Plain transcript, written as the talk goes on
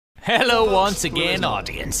Hello once again,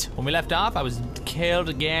 audience. When we left off, I was killed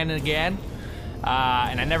again and again.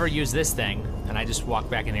 And I never used this thing. And I just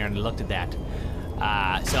walked back in here and looked at that.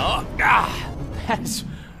 That's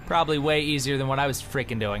probably way easier than what I was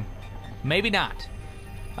freaking doing. Maybe not.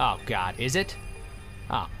 Oh God, is it?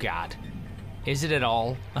 Oh God. Is it at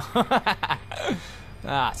all?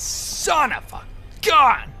 Son of a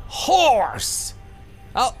gun! Horse!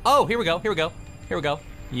 Oh, here we go, here we go, here we go.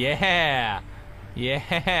 Yeah.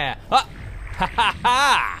 Yeah. Oh. Ha ha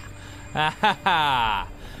ha! Ha ha ha!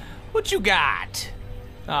 What you got?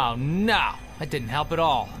 Oh no, that didn't help at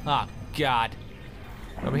all. Oh God.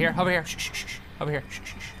 Over here, over here. Shh, shh, shh. Over here. Shh,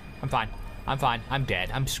 shh, shh. I'm fine. I'm fine. I'm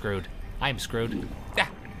dead. I'm screwed. I am screwed. Ah.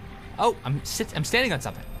 Oh, I'm standing on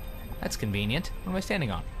something. That's convenient. What am I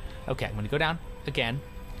standing on? Okay, I'm gonna go down again.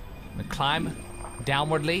 I'm gonna climb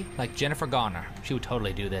downwardly like Jennifer Garner. She would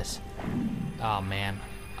totally do this. Oh man.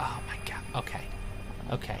 Oh my God. Okay.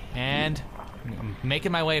 Okay, and I'm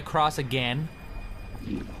making my way across again,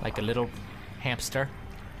 like a little hamster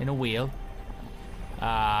in a wheel.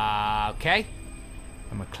 Okay.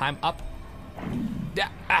 I'm gonna climb up.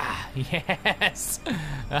 Yes.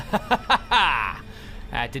 That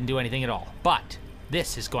didn't do anything at all, but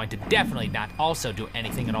this is going to definitely not also do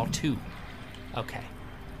anything at all too. Okay.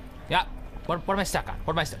 Yeah. What am I stuck on?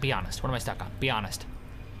 What am I be honest. What am I stuck on? Be honest.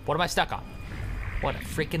 What am I stuck on? What a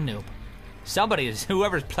freaking noob. Somebody is,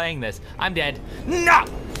 whoever's playing this, I'm dead. No!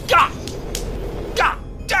 God! God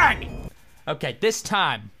dang it! Okay, this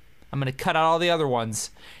time, I'm gonna cut out all the other ones.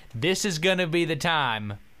 This is gonna be the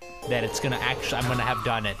time that it's gonna I'm gonna have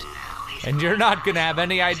done it. And you're not gonna have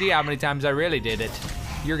any idea how many times I really did it.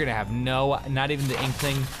 You're gonna have not even the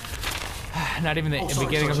inkling, not even the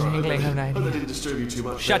beginning of the inkling of an idea. I didn't disturb you too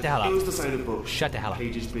much. Shut the hell up. It was the sound of books. Shut the hell up.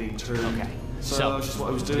 Pages being turned. Okay. So that's just what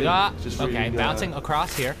I was doing. Okay, bouncing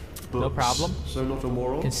across here. No problem. So not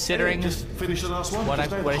immoral. Considering just finish the last one. what I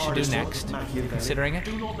should do Hardest next. one, Considering it.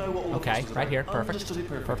 Do not know what all Okay, the right here. Oh, Perfect. just does it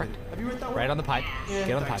perfectly. Perfect. Have you read that one? Right on the pipe. Yeah,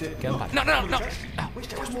 Get on the pipe. that's it. Get on the pipe. No, no, no. Wish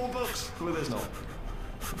there was more books. Well, there's not.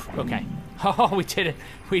 Okay. Oh, we did it.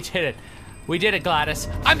 We did it. We did it, Gladys.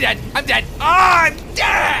 I'm dead. I'm dead. Oh, I'm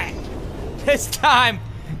dead. This time,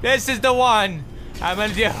 this is the one. I'm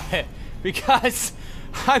gonna do it because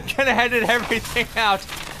I'm gonna edit everything out.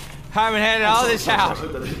 I'm gonna edit all this out.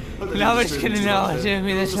 Nobody's gonna know it took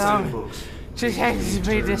me this long. Just has to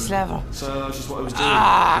be this level. So that's just what I was doing.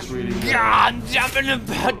 Just reading. God, jumping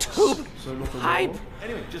about tube pipe.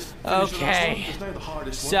 Anyway, just Okay.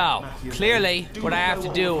 So clearly, what I have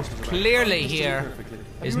to do clearly here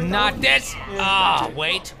is not this. Ah,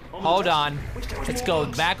 wait. Hold on. Let's go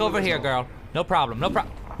back over here, girl. No problem. No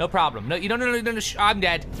problem. No problem. No, you don't. No. I'm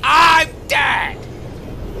dead. I'm dead.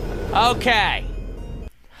 Okay.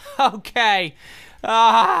 Okay.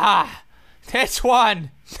 This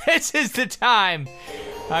one. This is the time.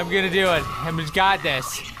 I'm gonna do it. I've got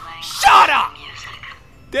this. Shut up!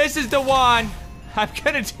 This is the one. I'm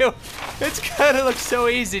gonna do. It's gonna look so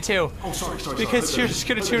easy too. Oh, sorry. Because you're just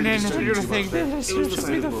gonna tune in and you're gonna think this should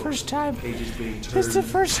be the first time. This is the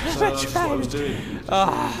first time I tried.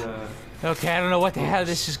 Okay, I don't know what the hell.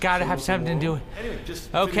 This has got to have something to do with.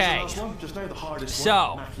 Okay.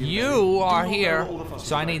 So you are here.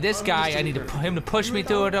 So I need this guy. I need him to push me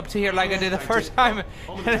through it up to here like I did the first time,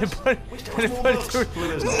 and then put it through.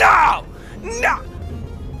 No! No!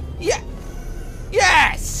 Yeah!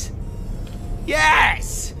 Yes!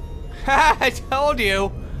 Yes! I told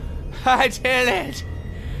you. I did it.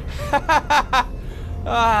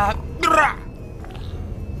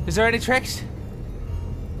 Is there any tricks?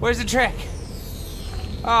 Where's the trick?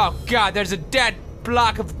 Oh God, there's a dead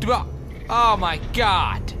block of. Oh my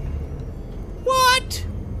God. What?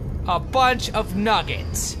 A bunch of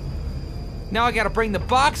nuggets. Now I gotta bring the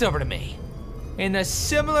box over to me. In a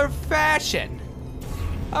similar fashion.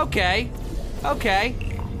 Okay. Okay.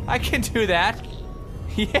 I can do that.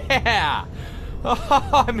 Yeah.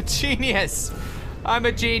 Oh, I'm a genius. I'm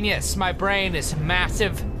a genius. My brain is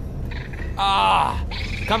massive. Ah.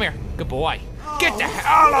 Come here. Good boy. Get the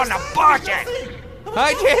hell on the bucket!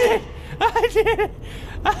 I did it! I did it!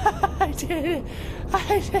 I did it!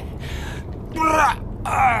 I did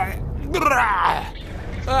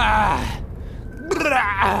it!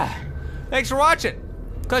 Thanks for watching.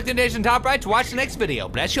 Click the nation top right to watch the next video.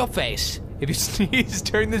 Bless your face. If you sneeze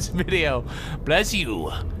during this video, bless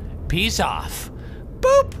you. Peace off.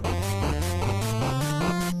 Boop!